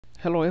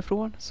Hello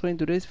everyone, so in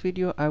today's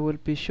video I will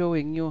be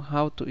showing you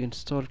how to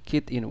install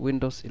Git in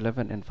Windows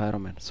 11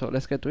 environment. So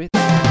let's get to it.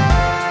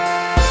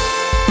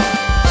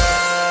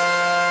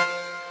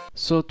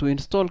 So to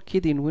install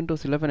Git in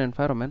Windows 11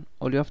 environment,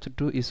 all you have to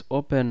do is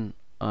open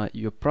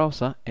your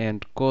browser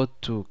and go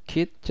to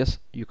Git.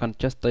 You can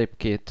just type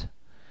Git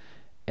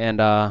and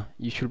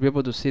you should be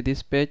able to see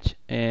this page,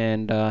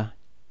 and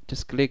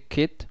just click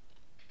Git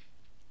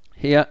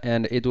here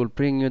and it will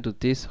bring you to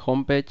this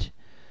home page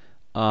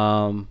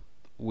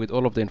with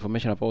all of the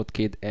information about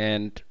Git.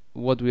 And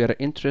what we are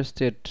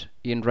interested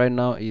in right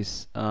now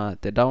is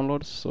the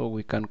downloads, so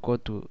we can go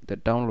to the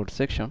download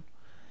section,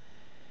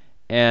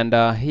 and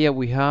here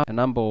we have a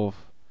number of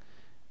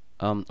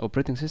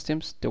operating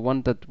systems. The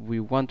one that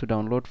we want to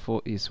download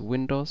for is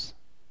Windows,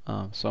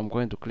 so I'm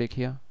going to click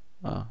here,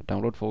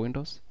 download for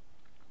Windows,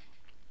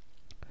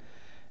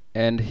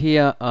 and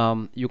here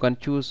you can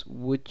choose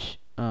which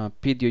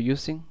bit you're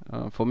using.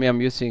 For me,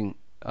 I'm using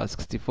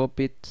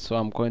 64-bit, so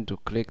I'm going to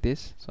click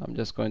this. So I'm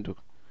just going to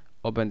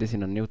open this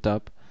in a new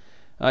tab.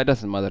 It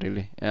doesn't matter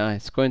really.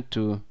 It's going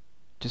to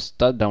just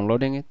start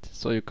downloading it,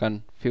 so you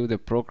can view the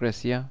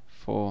progress here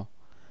for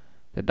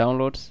the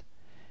downloads,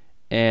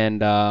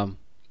 and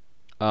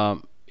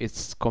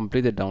it's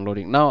completed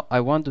downloading. Now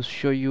I want to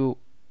show you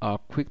a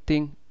quick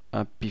thing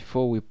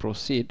before we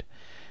proceed.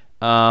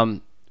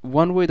 One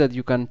way that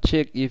you can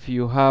check if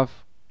you have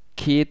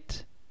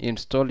Git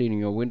installed in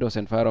your Windows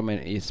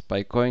environment is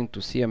by going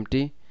to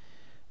CMD.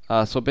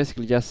 So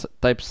basically just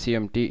type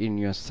CMD in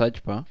your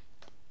search bar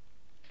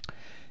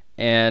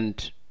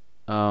and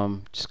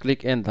just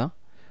click enter.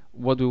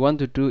 What we want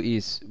to do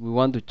is we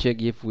want to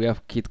check if we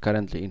have Git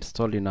currently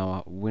installed in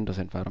our Windows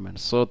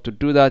environment. So to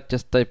do that,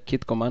 just type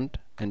Git command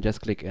and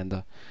just click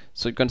enter.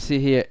 So you can see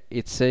here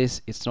it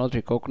says it's not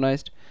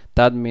recognized.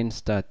 That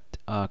means that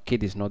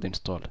Git is not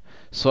installed.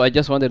 So I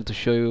just wanted to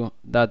show you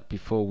that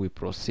before we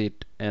proceed,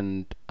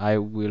 and I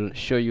will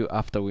show you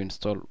after we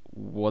install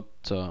what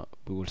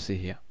we will see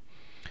here.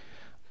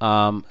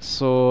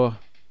 So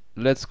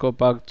let's go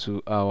back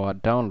to our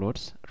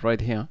downloads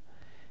right here,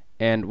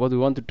 and what we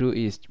want to do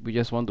is we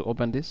just want to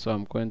open this. So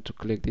I'm going to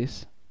click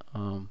this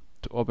to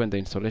open the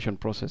installation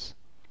process,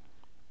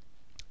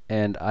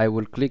 and I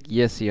will click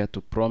yes here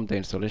to prompt the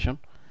installation.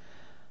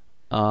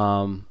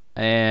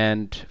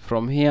 And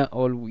from here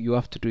all you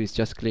have to do is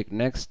just click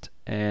next,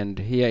 and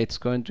here it's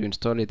going to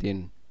install it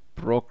in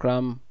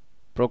program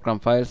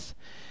files,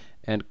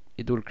 and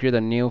it will create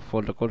a new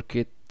folder called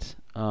Git.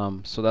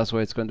 So that's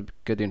where it's going to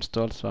get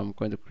installed. So I'm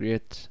going to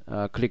create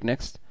click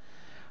next.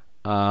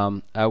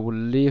 I will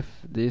leave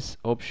these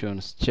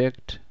options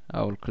checked.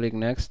 I will click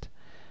next,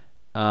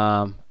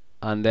 and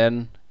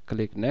then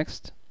click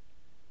next.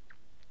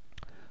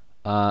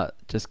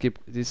 Just keep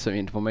this some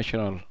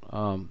informational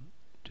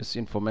just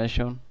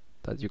information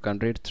that you can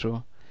read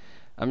through.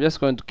 I'm just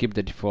going to keep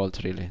the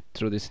default really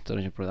through this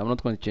installation process. I'm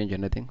not going to change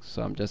anything,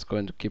 so I'm just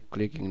going to keep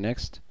clicking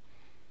next.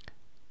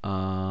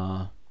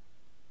 And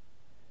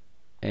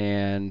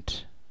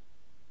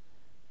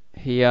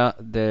here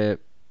the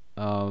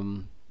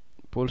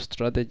pull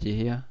strategy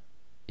here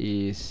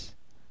is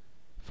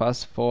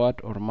fast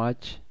forward or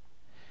merge.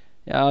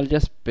 I'll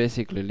just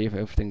basically leave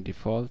everything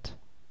default.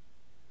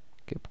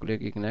 Keep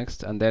clicking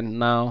next, and then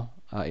now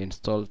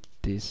install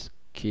this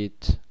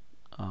Git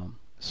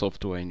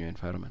software in your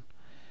environment.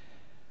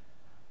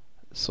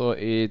 So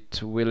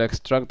it will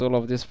extract all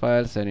of these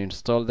files and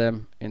install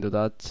them into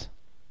that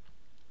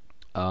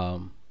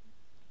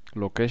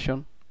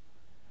location,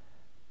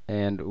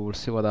 and we'll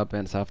see what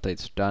happens after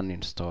it's done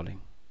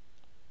installing.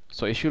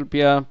 So it should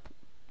be a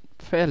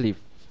fairly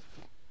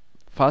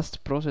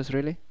fast process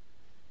really. It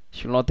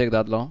should not take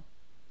that long.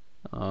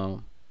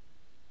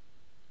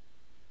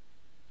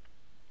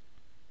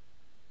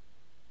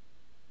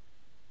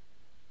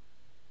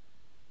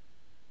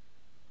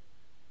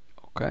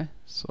 Okay,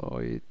 so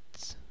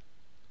it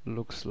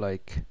looks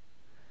like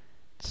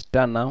it's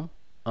done now,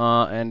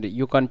 and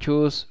you can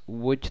choose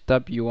which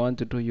tab you want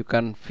to do. You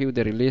can view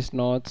the release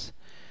notes.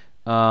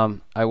 I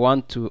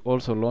want to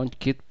also launch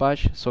Git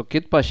Bash. So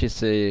Git Bash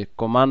is a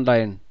command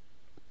line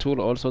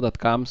tool also that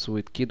comes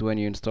with Git when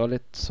you install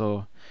it,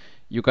 so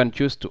you can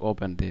choose to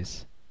open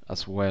this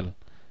as well.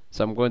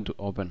 So I'm going to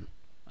open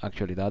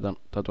actually that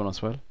one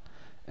as well,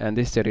 and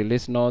this is the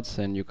release notes,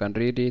 and you can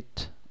read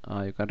it,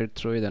 you can read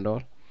through it and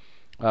all.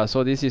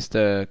 So this is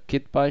the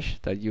Git Bash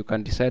that you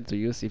can decide to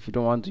use if you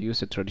don't want to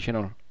use a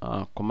traditional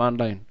command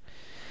line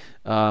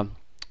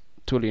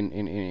tool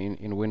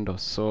in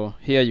Windows. So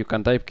here you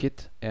can type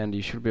Git and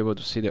you should be able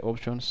to see the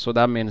options. So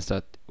that means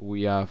that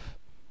we have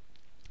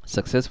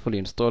successfully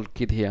installed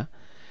Git here.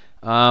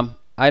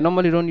 I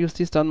normally don't use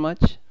this that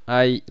much.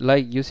 I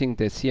like using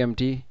the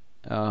CMD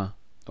or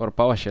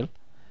PowerShell.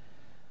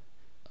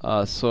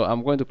 So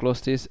I'm going to close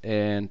this,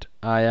 and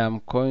I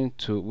am going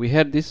to, we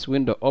had this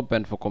window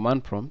open for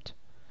command prompt.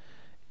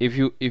 If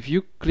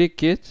you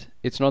click it,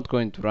 it's not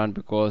going to run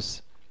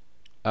because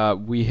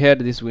we had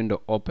this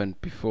window open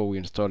before we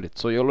installed it.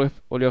 So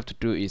all you have to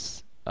do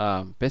is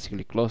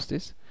basically close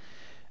this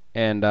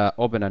and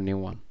open a new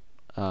one,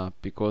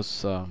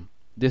 because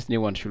this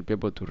new one should be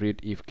able to read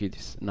if Git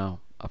is now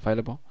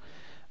available.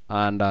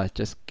 And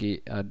just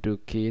do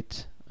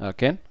Git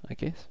again, I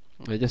guess.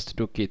 Just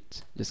do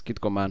Git, just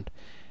Git command,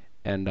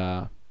 and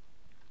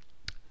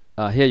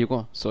here you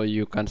go. So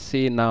you can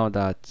see now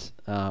that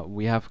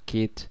we have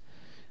Git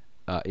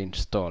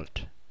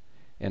installed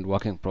and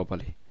working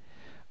properly.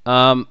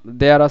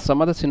 There are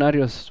some other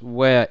scenarios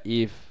where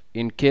if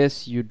in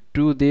case you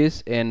do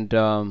this and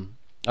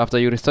after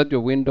you restart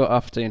your window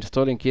after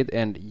installing Git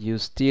and you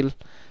still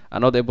are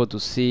not able to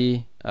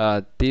see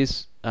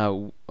this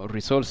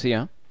results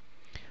here,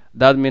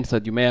 that means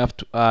that you may have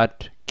to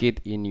add Git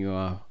in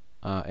your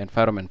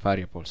environment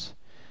variables.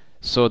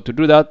 So to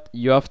do that,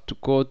 you have to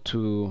go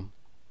to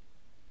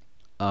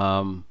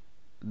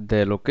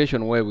the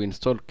location where we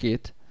installed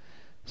Git.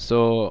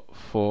 So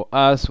for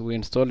us, we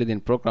installed it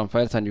in program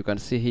files, and you can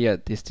see here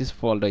this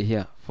folder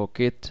here for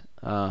Git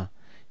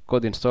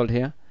code installed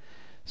here.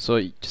 So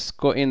you just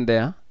go in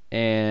there,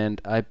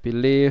 and I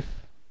believe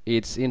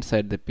it's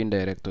inside the bin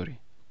directory.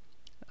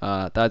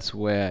 That's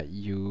where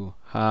you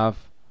have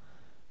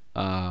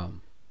the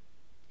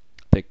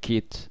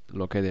Git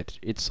located.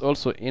 It's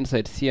also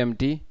inside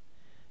CMD.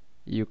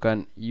 You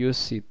can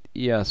use it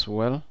here as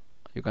well.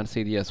 You can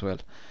see it here as well.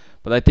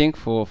 But I think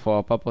for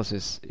our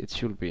purposes, it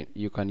should be,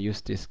 you can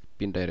use this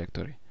bin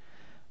directory.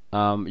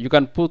 You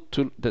can put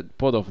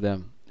both of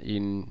them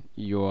in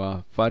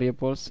your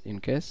variables in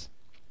case,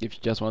 if you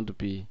just want to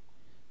be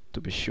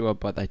sure,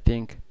 but I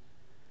think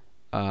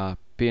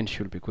bin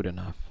should be good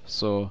enough.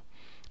 So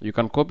you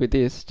can copy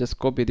this, just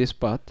copy this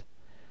part,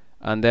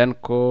 and then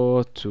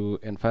go to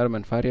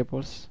environment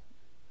variables,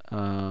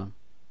 and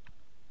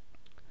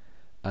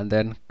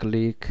then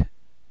click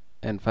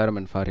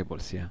environment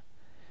variables here.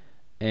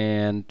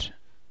 And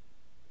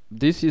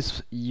this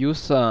is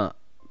user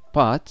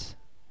part.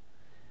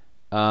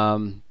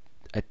 I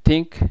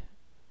think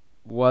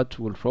what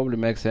will probably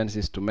make sense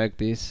is to make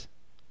this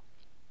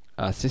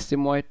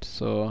system wide.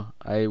 So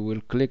I will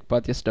click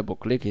part, just double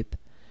click it.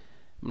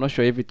 I'm not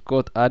sure if it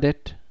got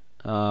added.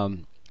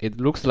 It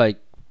looks like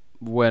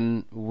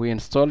when we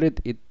install it,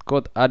 it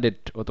got added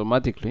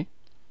automatically,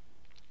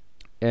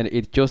 and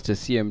it chose the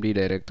CMD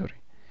directory.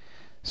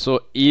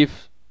 So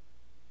if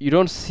you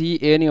don't see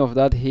any of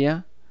that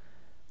here,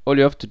 all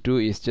you have to do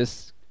is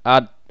just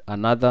add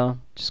another,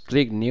 just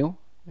click new.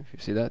 If you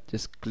see that,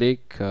 just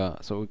click,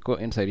 so we go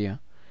inside here,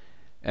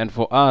 and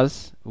for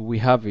us, we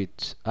have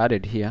it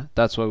added here.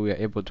 That's why we are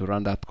able to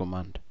run that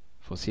command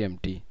for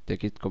CMD, the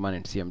Git command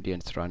in CMD,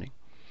 and it's running.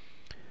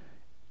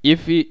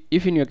 If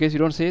in your case you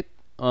don't see it,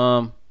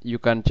 you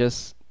can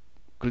just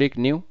click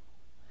new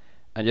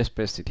and just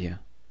paste it here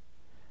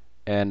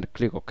and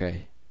click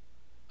OK.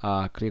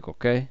 Click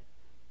OK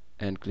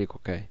and click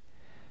OK.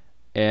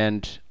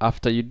 And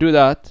after you do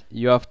that,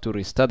 you have to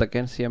restart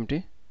again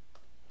CMD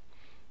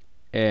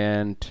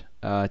and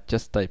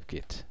just type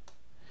Git.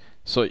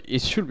 So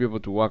it should be able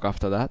to work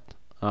after that.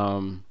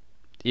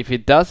 If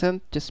it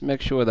doesn't, just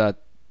make sure that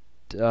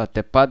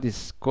the path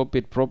is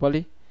copied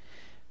properly,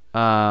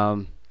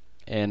 and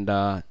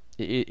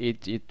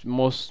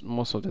most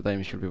of the time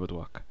it should be able to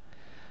work.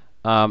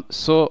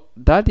 So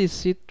that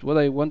is it, what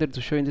I wanted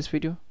to show in this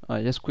video.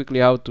 Just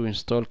quickly how to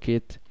install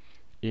Git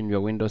in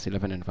your Windows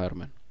 11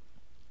 environment.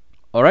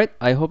 Alright,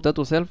 I hope that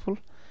was helpful.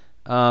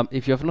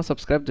 If you have not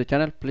subscribed to the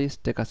channel, please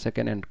take a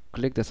second and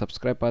click the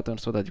subscribe button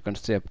so that you can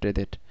stay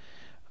updated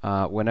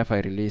whenever I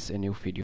release a new video.